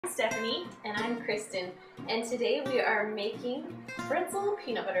Stephanie. And I'm Kristen, and today we are making pretzel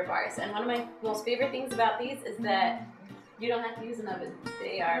peanut butter bars. And one of my most favorite things about these is that you don't have to use an oven.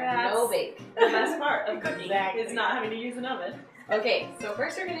 They are no bake. The best part of cooking Exactly. is not having to use an oven. Okay, so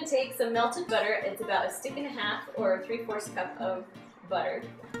first we're going to take some melted butter. It's about 1.5 sticks or 3/4 cup of butter.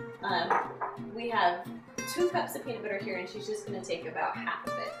 We have 2 cups of peanut butter here, and she's just going to take about half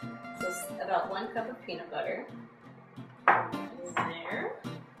of it. So about 1 cup of peanut butter. There.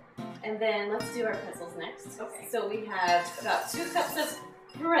 And then let's do our pretzels next. Okay. So we have about 2 cups of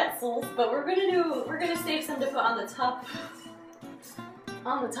pretzels, but we're gonna save some to put on the top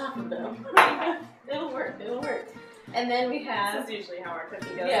of them. It'll work. And then we have. This is usually how our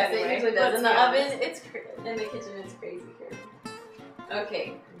cooking goes. Yes, anyway. it usually does. In the Let's oven, in the kitchen, it's crazy here.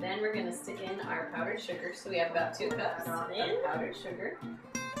 Okay, then we're gonna stick in our powdered sugar. So we have about 2 cups of powdered sugar.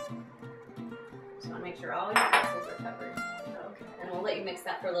 Just wanna make sure all your pretzels are covered. Okay. And we'll let you mix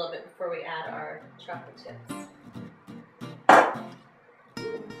that for a little bit before we add our chocolate chips.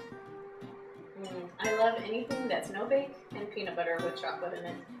 I love anything that's no bake and peanut butter with chocolate in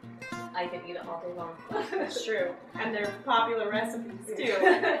it. I can eat it all day long. That's true. And they're popular recipes too.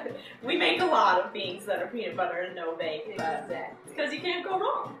 We make a lot of things that are peanut butter and no bake, but because you can't go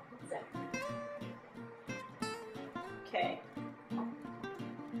wrong. Exactly. Okay.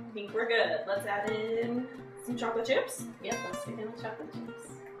 I think we're good. Let's add in some chocolate chips. Yep, let's stick in the chocolate chips.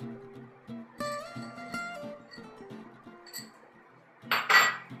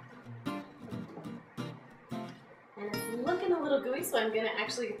 And it's looking a little gooey, so I'm going to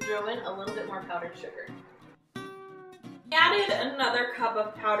actually throw in a little bit more powdered sugar. Added another cup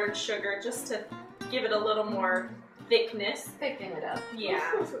of powdered sugar just to give it a little more thickness. Thicken it up.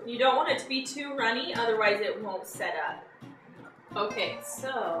 Yeah. You don't want it to be too runny, otherwise it won't set up. Okay,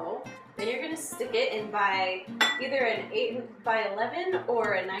 so then you're going to stick it in by either an 8x11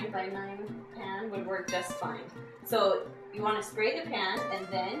 or a 9x9 pan would work just fine. So you want to spray the pan, and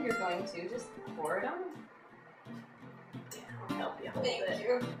then you're going to just pour it on. Yeah, I'll help you hold it. Thank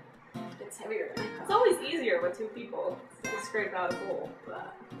you. It's heavier than I thought. It's always easier with 2 people to scrape out a bowl,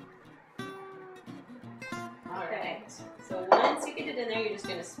 but... Alright, so once you get it in there, you're just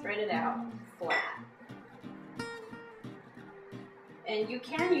going to spread it out flat. And you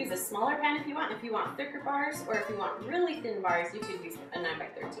can use a smaller pan if you want. If you want thicker bars, or if you want really thin bars, you could use a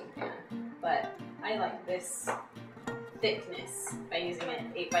 9x13 pan. But I like this thickness by using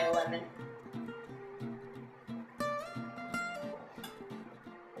an 8x11.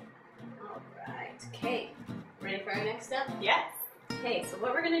 Alright, okay. Ready for our next step? Yes. Okay, so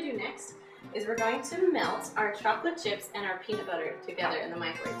what we're going to do next is we're going to melt our chocolate chips and our peanut butter together in the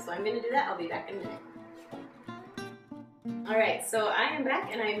microwave. So I'm going to do that. I'll be back in a minute. Alright, so I am back,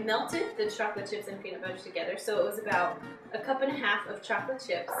 and I melted the chocolate chips and peanut butter together. So it was about 1.5 cups of chocolate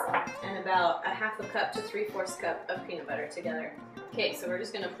chips and about 1/2 cup to 3/4 cup of peanut butter together. Okay, so we're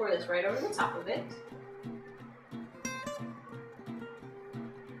just going to pour this right over the top of it.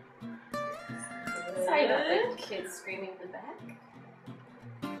 Sorry about the kids screaming in the back.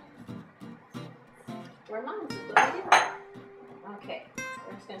 We're moms, that's what we do. Okay,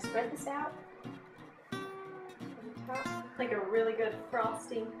 we're just going to spread this out. Like a really good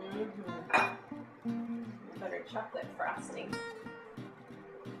frosting. Buttered chocolate frosting.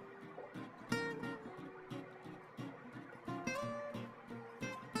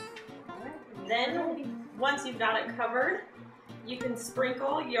 Then, once you've got it covered, you can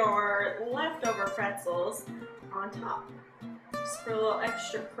sprinkle your leftover pretzels on top. Just for a little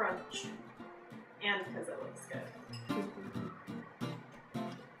extra crunch. And because it looks good.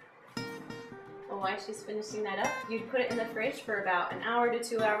 While she's finishing that up, you'd put it in the fridge for about 1 hour to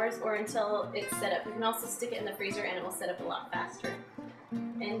 2 hours, or until it's set up. You can also stick it in the freezer, and it will set up a lot faster.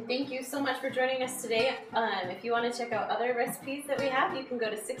 And thank you so much for joining us today. If you want to check out other recipes that we have, you can go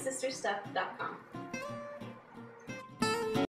to sixsistersstuff.com.